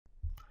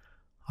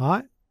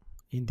Hi,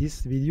 in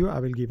this video I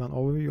will give an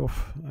overview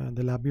of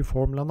the LabVIEW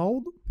formula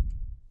node.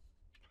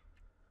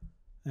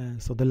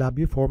 So the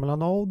LabVIEW formula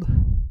node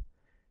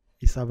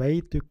is a way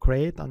to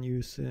create and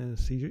use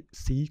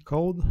C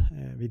code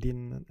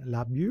within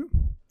LabVIEW.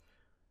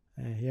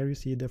 Here you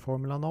see the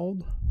formula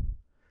node.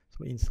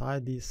 So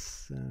inside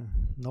this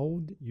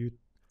node you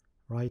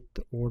write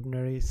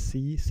ordinary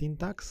C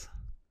syntax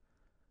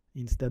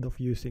instead of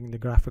using the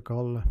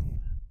graphical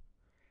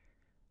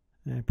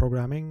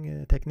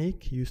programming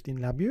technique used in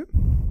LabVIEW.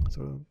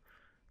 So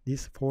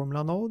this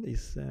formula node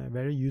is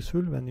very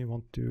useful when you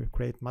want to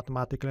create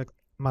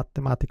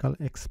mathematical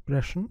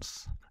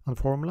expressions and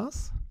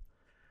formulas,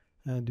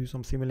 do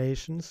some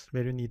simulations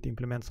where you need to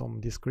implement some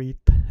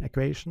discrete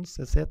equations,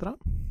 etc.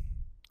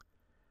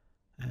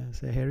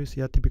 So here you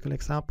see a typical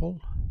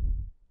example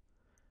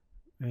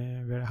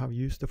where I have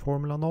used the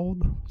formula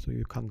node. So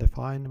you can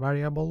define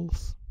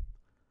variables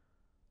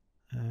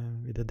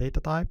with the data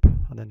type,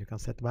 and then you can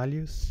set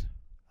values,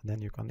 and then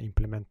you can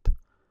implement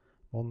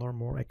one or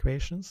more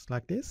equations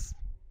like this,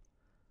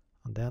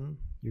 and then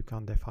you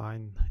can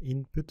define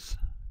inputs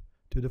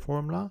to the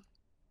formula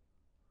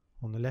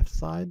on the left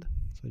side.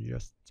 So you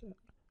just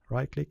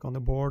right click on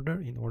the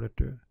border in order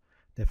to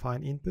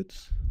define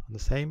inputs, and the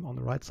same on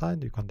the right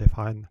side, you can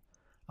define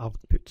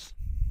outputs.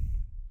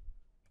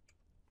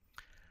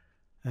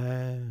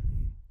 In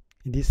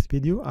this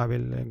video I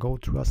will go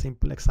through a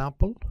simple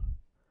example.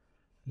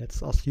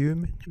 Let's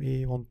assume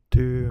we want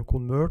to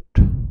convert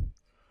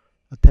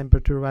a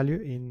temperature value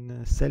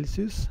in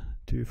Celsius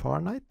to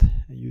Fahrenheit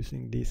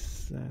using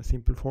this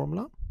simple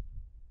formula.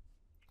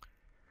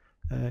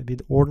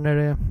 With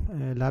ordinary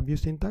LabVIEW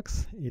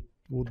syntax, it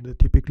would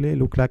typically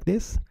look like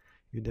this.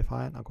 You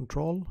define a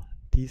control,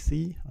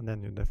 TC, and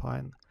then you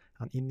define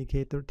an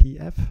indicator,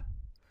 TF,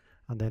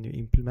 and then you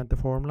implement the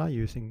formula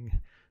using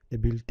the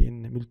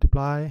built-in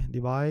multiply,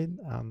 divide,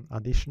 and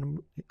addition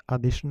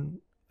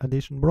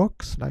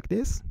blocks like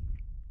this.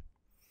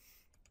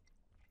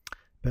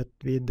 But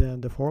with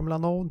the formula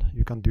node,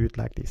 you can do it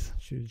like this.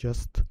 So you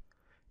just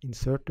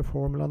insert the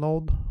formula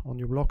node on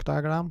your block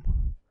diagram,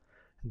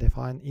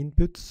 define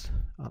inputs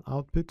and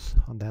outputs,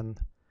 and then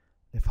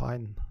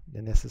define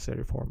the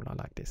necessary formula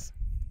like this.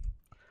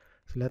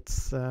 So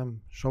let's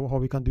show how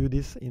we can do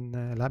this in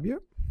LabVIEW.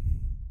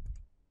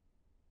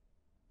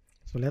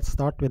 So let's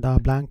start with a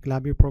blank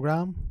LabVIEW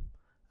program.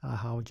 I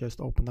have just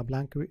opened a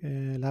blank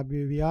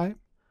LabVIEW VI,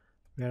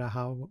 where I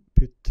have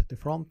put the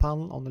front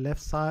panel on the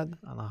left side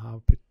and I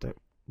have put the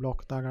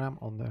block diagram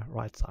on the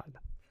right side.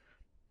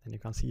 And you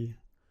can see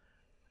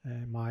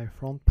my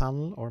front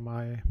panel or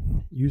my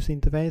user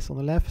interface on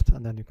the left,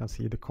 and then you can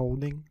see the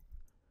coding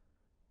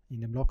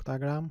in the block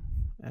diagram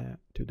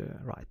to the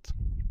right.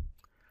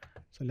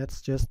 So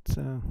let's just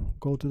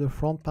go to the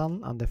front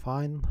panel and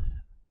define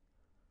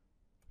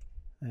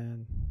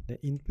the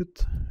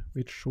input,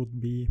 which should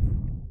be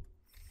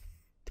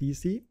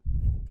TC,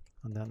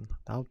 and then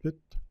the output.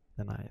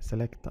 Then I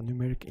select a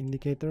numeric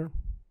indicator,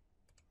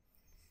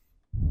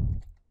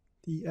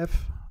 TF,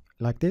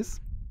 like this.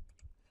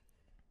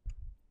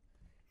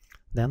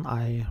 Then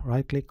I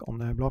right click on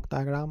the block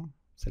diagram,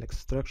 select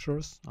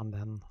structures, and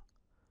then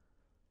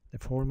the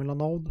formula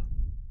node.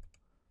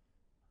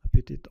 I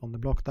put it on the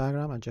block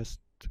diagram and just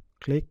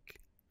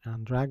click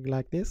and drag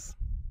like this.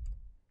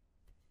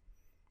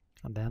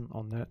 And then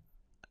on the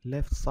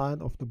left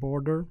side of the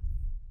border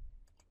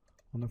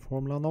on the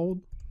formula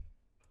node,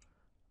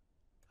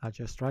 I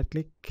just right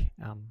click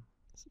and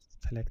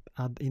select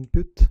add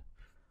input,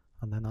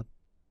 and then I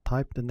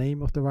type the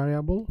name of the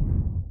variable,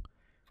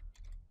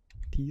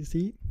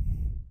 TC,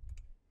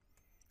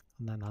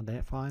 and then I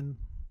define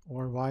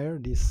or wire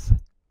this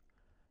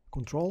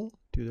control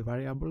to the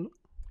variable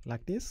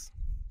like this.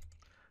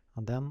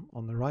 And then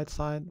on the right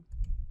side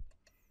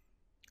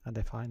I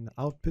define the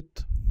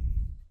output,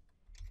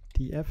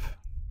 TF,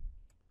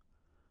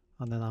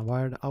 and then I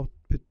wire the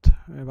output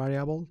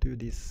variable to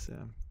this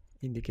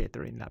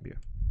indicator in LabVIEW.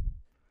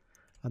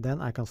 And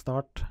then I can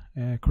start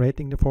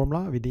creating the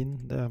formula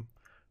within the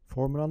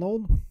formula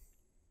node.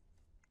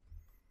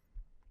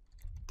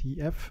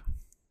 TF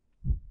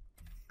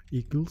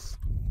equals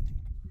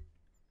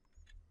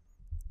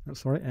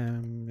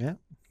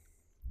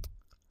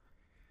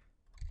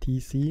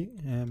TC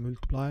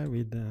multiply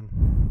with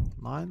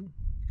 9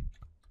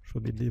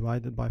 should be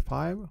divided by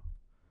 5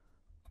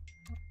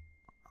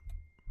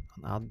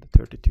 and add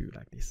 32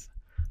 like this.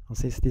 And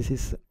since this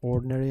is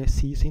ordinary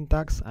C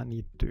syntax, I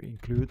need to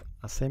include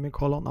a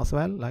semicolon as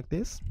well, like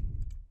this.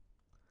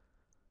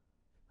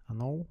 And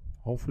now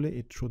hopefully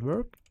it should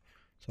work.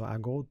 So I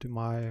go to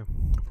my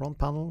front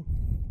panel,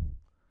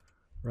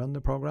 run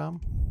the program,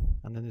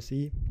 and then you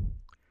see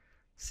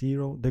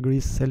 0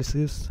 degrees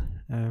Celsius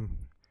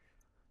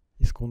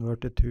is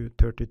converted to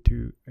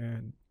 32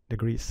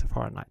 degrees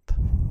Fahrenheit.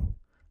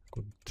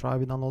 Could try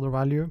with another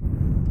value.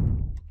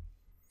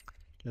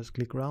 Just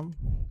click run,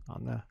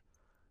 and the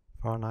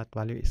Fahrenheit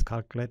value is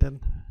calculated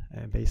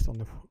based on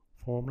the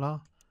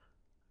formula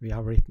we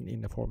have written in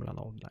the formula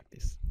node like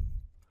this.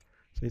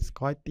 So it's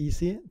quite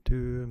easy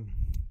to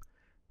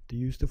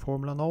use the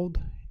formula node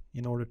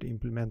in order to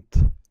implement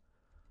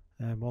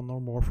one or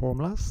more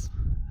formulas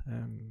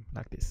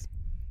like this.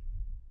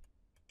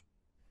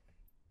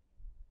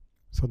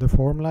 So the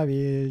formula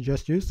we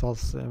just used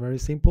was very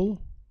simple,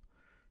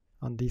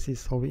 and this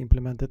is how we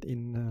implement it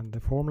in the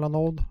formula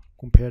node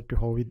compared to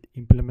how we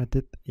implement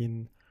it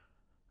in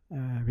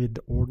with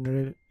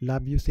ordinary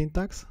LabVIEW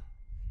syntax.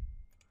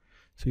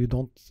 So you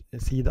don't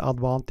see the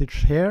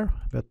advantage here,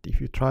 but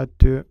if you try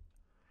to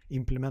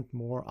implement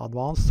more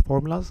advanced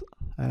formulas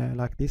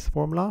like this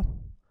formula,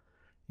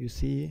 you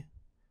see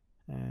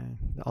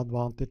the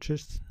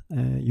advantages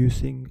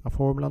using a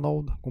formula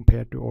node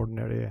compared to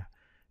ordinary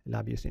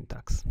LabVIEW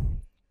syntax.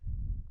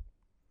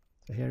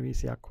 So here we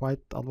see a quite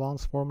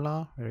advanced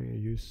formula where you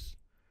use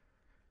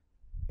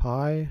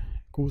pi,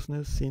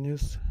 cosinus,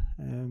 sinus,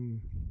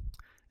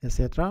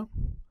 etc.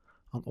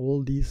 And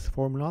all these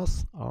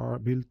formulas are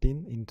built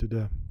into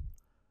the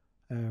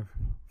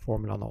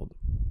formula node.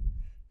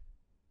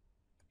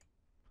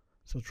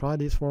 So try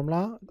this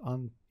formula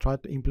and try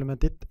to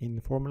implement it in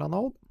the formula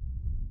node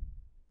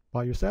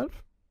by yourself.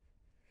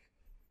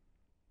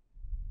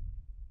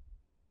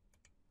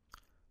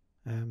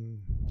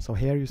 So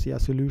here you see a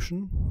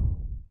solution.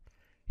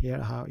 Here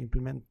I have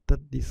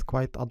implemented this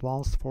quite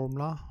advanced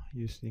formula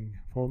using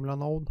formula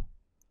node.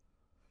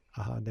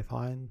 I have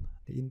defined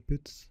the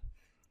inputs,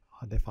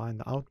 I define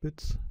the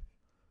outputs,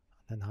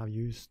 and have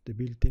used the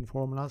built-in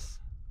formulas.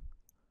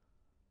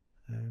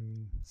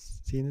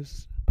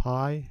 Sinus,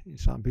 pi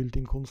is a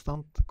built-in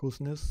constant,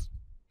 cosinus,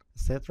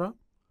 etc.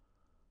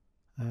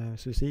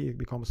 So you see it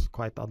becomes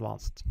quite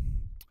advanced.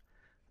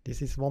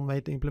 This is one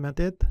way to implement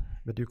it,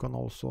 but you can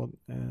also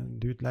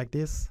do it like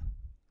this.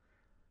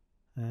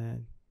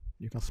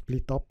 You can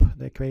split up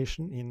the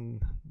equation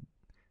in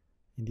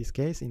this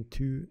case in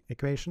two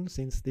equations,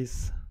 since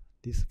this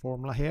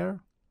formula here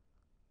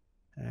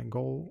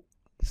go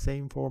the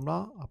same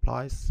formula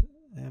applies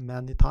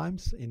many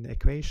times in the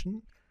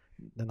equation.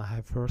 Then I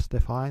have first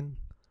defined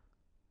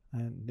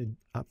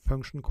a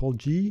function called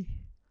g,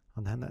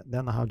 and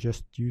then I have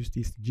just used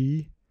this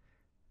g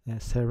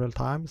several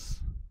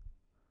times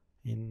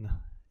in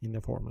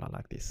the formula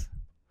like this.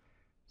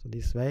 So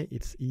this way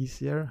it's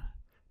easier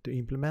to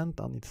implement,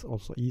 and it's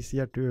also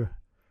easier to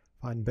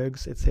find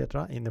bugs,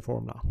 etc. in the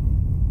formula,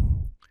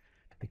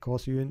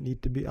 because you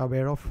need to be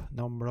aware of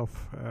number of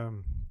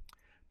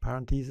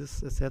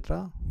parentheses,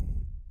 etc.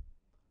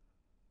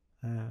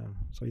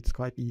 So it's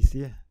quite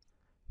easy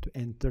to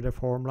enter the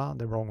formula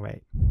the wrong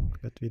way.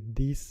 But with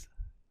this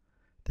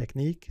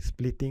technique,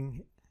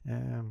 splitting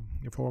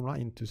the formula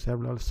into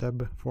several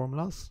sub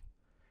formulas,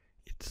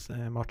 it's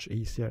much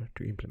easier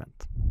to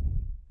implement.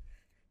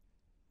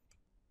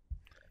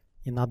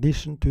 In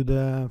addition to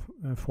the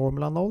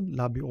formula node,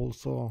 LabVIEW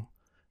also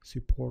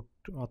support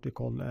what we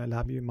call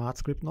LabVIEW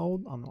MathScript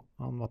node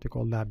and what we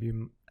call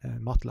LabVIEW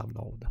MATLAB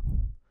node.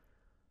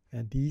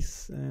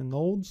 These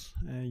nodes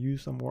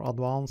use a more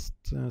advanced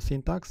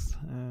syntax.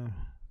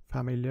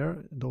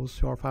 Those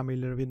who are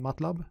familiar with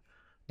MATLAB,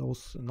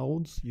 those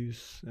nodes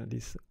use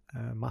this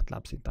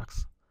MATLAB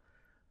syntax.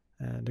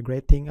 The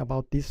great thing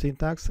about this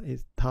syntax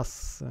is it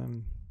has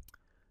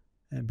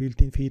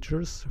built-in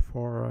features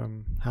for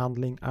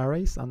handling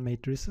arrays and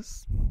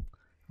matrices,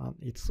 and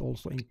it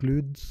also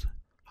includes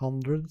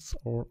hundreds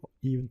or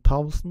even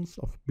thousands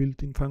of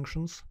built-in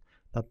functions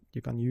that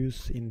you can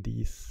use in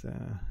these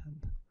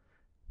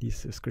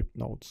script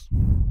nodes.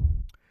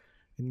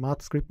 In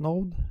MathScript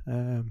node,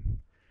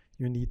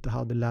 you need to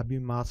have the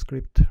LabVIEW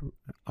MathScript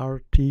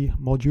RT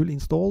module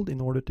installed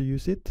in order to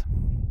use it.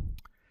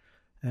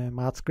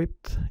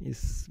 MathScript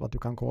is what you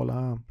can call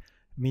a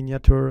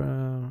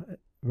miniature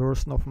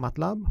version of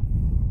MATLAB.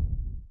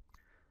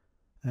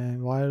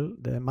 While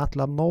the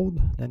MATLAB node,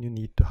 then you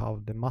need to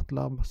have the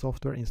MATLAB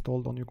software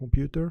installed on your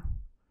computer,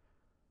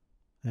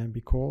 and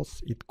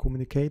because it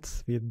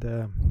communicates with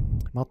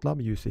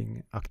MATLAB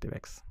using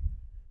ActiveX.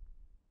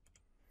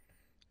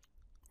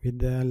 With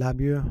the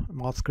LabVIEW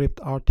MathScript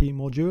RT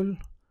module,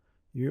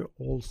 you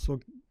also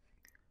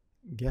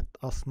get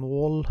a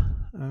small,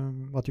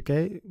 what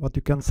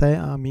you can say,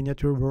 a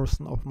miniature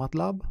version of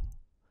MATLAB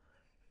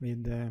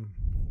with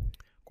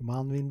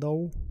command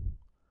window,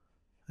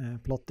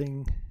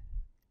 plotting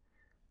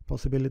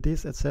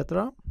possibilities,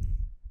 etc.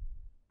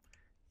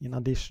 in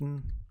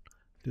addition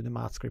to the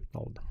MathScript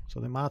node. So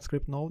the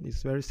MathScript node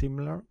is very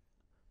similar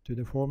to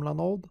the formula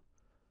node,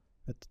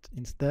 but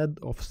instead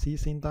of C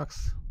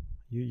syntax,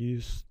 you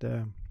use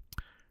the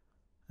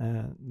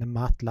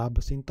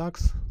MATLAB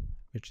syntax,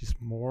 which is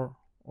more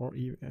or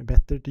even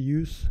better to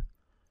use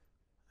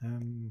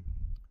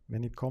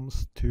when it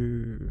comes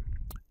to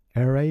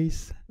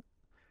arrays,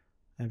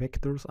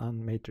 vectors,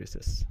 and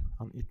matrices.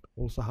 And it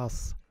also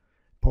has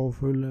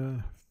powerful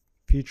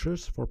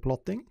features for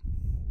plotting,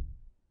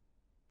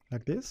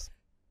 like this.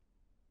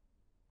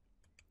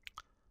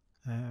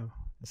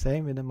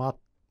 Same with the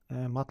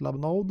MATLAB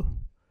node.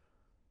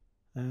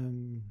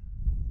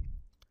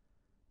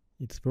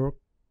 It's work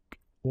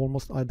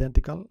almost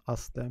identical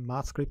as the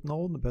MathScript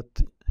node,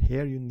 but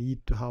here you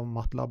need to have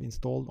MATLAB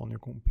installed on your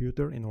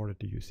computer in order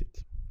to use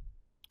it.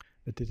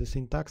 but the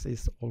syntax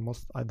is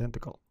almost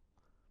identical.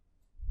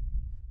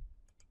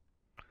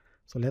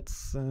 So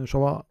let's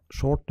show a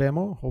short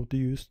demo how to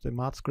use the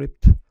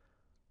MathScript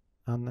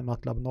and the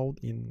MATLAB node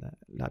in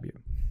LabVIEW.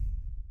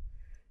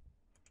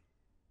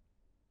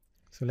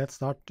 So let's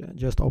start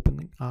just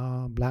opening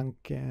a blank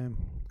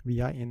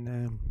VI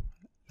in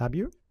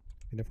LabVIEW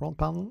in the front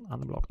panel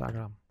and the block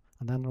diagram.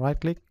 And then right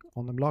click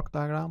on the block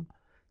diagram,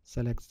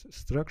 select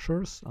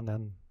structures, and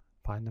then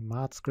find the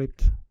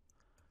MathScript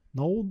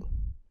node,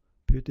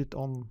 put it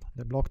on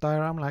the block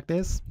diagram like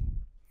this.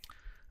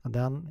 And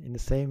then in the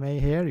same way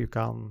here you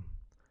can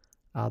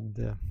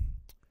add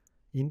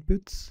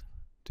inputs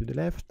to the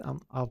left and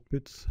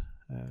outputs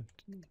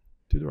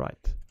to the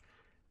right.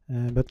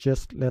 But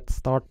just let's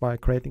start by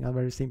creating a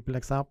very simple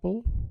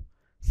example.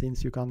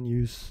 Since you can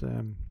use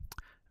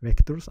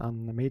vectors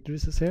and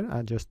matrices here,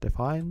 I just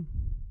define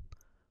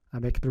a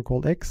vector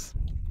called x.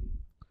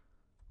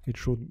 It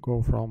should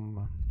go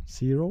from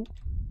 0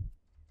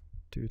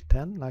 to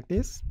 10 like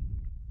this.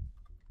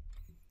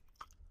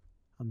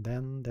 And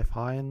then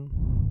define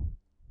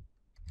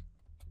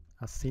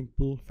a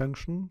simple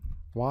function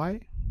y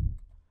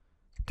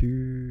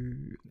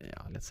to,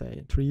 let's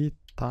say 3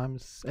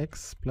 times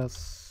x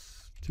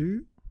plus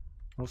 2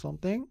 or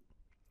something.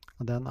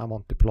 And then I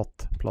want to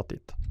plot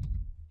it.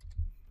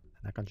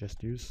 And I can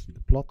just use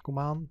the plot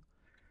command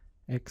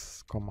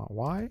x comma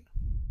y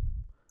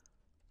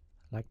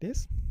like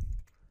this.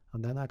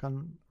 And then I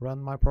can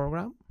run my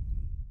program.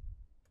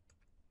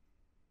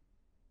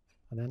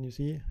 And then you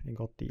see I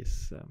got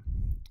this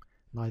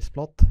nice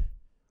plot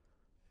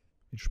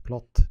which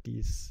plot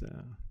these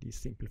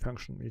simple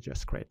function we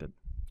just created.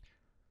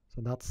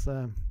 So that's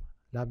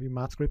LabVIEW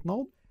MathScript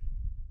node.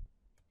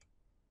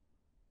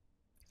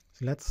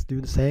 So let's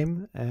do the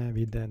same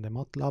with the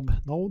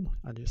MATLAB node.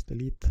 I just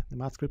delete the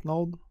MathScript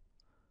node,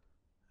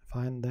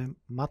 find the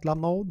MATLAB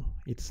node.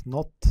 It's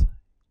not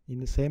in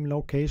the same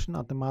location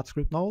at the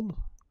MathScript node,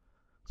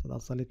 so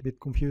that's a little bit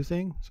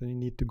confusing. So you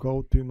need to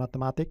go to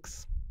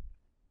mathematics,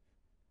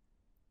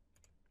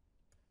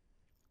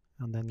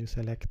 and then you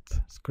select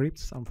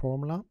scripts and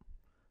formula,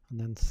 and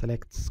then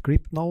select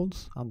script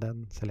nodes, and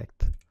then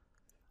select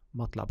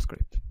MATLAB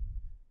script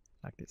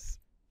like this.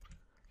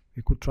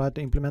 We could try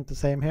to implement the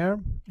same here.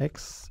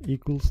 X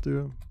equals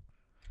to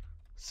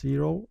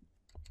 0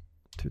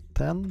 to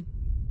 10.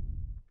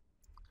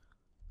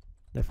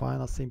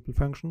 Define a simple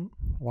function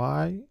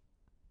y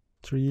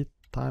 3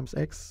 times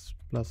x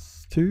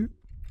plus 2,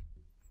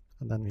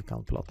 and then we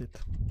can plot it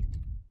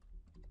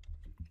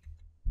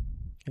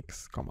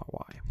x comma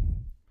y.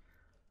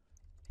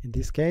 In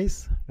this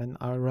case, when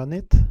I run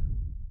it,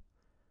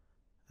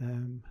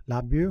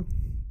 LabVIEW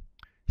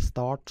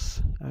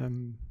starts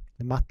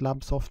the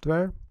MATLAB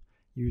software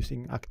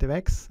using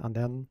ActiveX, and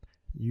then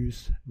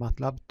use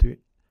MATLAB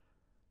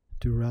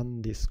to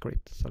run this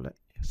script.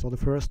 So the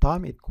first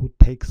time it could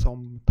take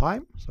some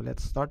time. So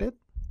let's start it.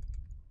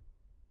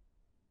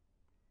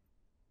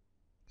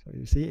 So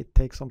you see it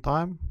takes some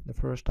time the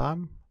first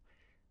time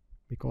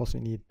because we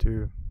need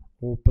to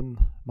open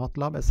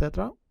MATLAB,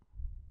 etc.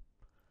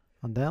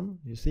 And then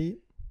you see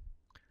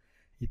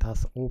it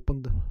has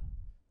opened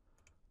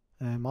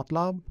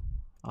MATLAB,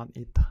 and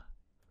it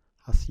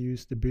has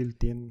used the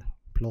built-in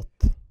plot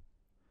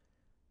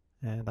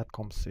that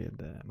comes with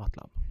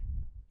MATLAB.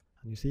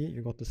 And you see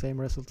you got the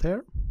same result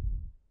here.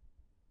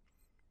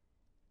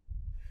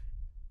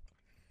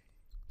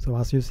 So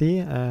as you see,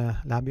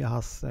 LabVIEW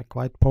has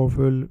quite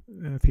powerful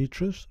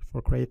features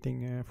for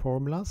creating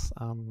formulas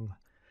and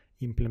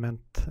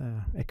implement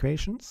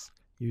equations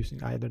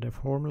using either the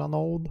formula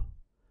node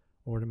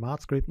or the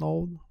MathScript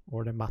node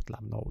or the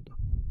MATLAB node.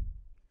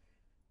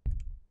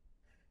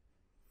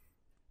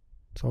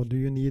 So do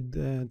you need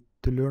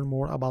to learn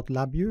more about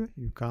LabVIEW?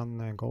 You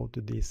can go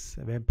to this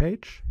web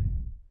page.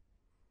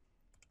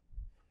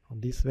 On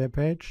this web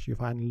page you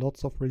find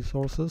lots of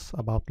resources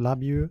about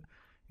LabVIEW.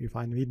 You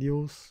find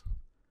videos,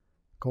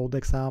 code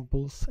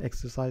examples,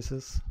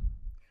 exercises,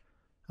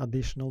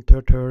 additional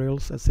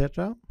tutorials,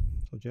 etc.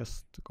 So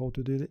just go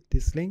to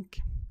this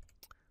link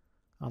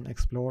and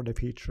explore the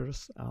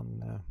features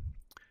and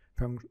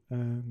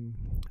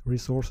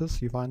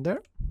resources you find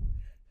there.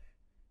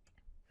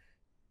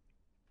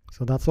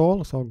 So that's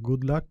all. So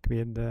good luck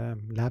with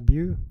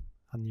LabVIEW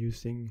and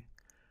using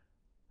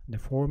the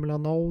formula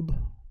node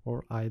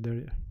or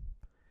either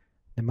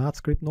the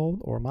MathScript node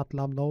or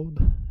MATLAB node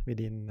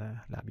within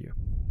LabVIEW.